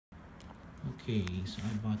Okay, so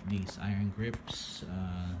I bought these iron grips.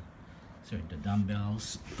 Sorry, the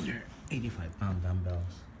dumbbells. They're 85-pound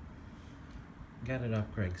dumbbells. Got it off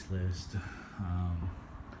Craigslist. I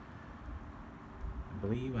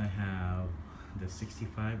believe I have the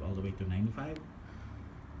 65 all the way to 95.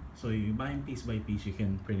 So you buy them piece by piece. You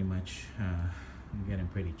can pretty much get them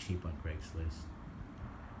pretty cheap on Craigslist.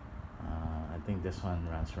 I think this one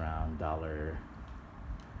runs around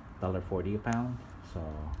 $1.40 a pound. So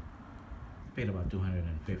paid about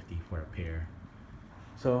 250 for a pair.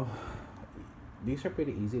 So these are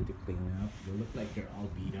pretty easy to clean up. They look like they're all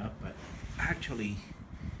beat up, but actually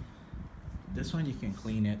this one you can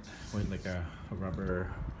clean it with like a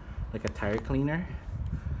rubber, like a tire cleaner,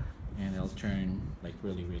 and it'll turn like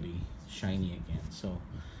really shiny again. So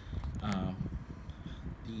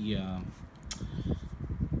the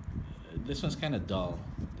this one's kind of dull,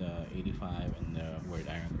 the 85 and the word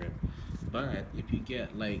iron grip, but if you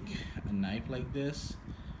get like a knife like this,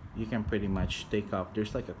 you can pretty much take off,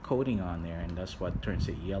 there's like a coating on there, and that's what turns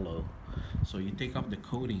it yellow. So you take off the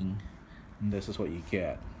coating and this is what you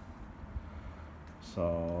get.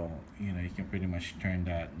 So you know, you can pretty much turn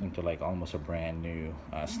that into like almost a brand new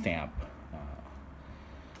stamp.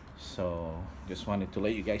 So just wanted to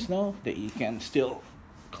let you guys know that you can still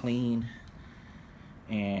clean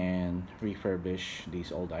and refurbish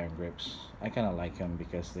these old iron grips. I kind of like them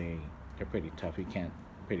because they're pretty tough. You can't,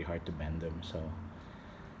 pretty hard to bend them. So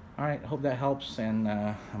all right, hope that helps, and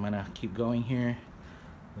I'm gonna keep going here.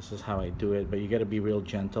 This is how I do it, but you got to be real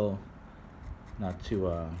gentle, not to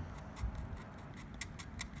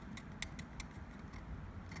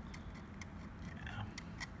yeah.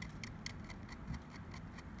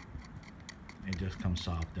 It just comes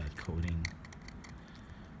off that coating,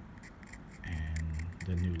 and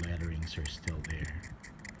the new letterings are still there.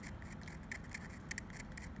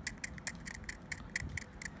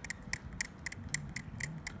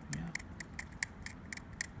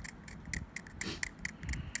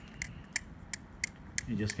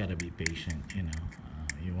 You just gotta be patient, you know.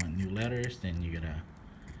 You want new letters, then you gotta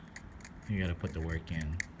put the work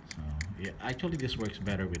in. So yeah, actually this works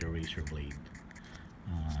better with a razor blade,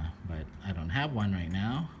 but I don't have one right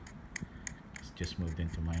now. It's just moved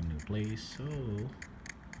into my new place, so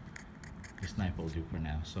this knife will do for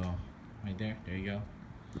now. So right there you go.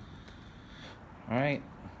 All right,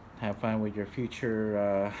 have fun with your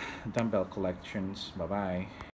future dumbbell collections. Bye bye.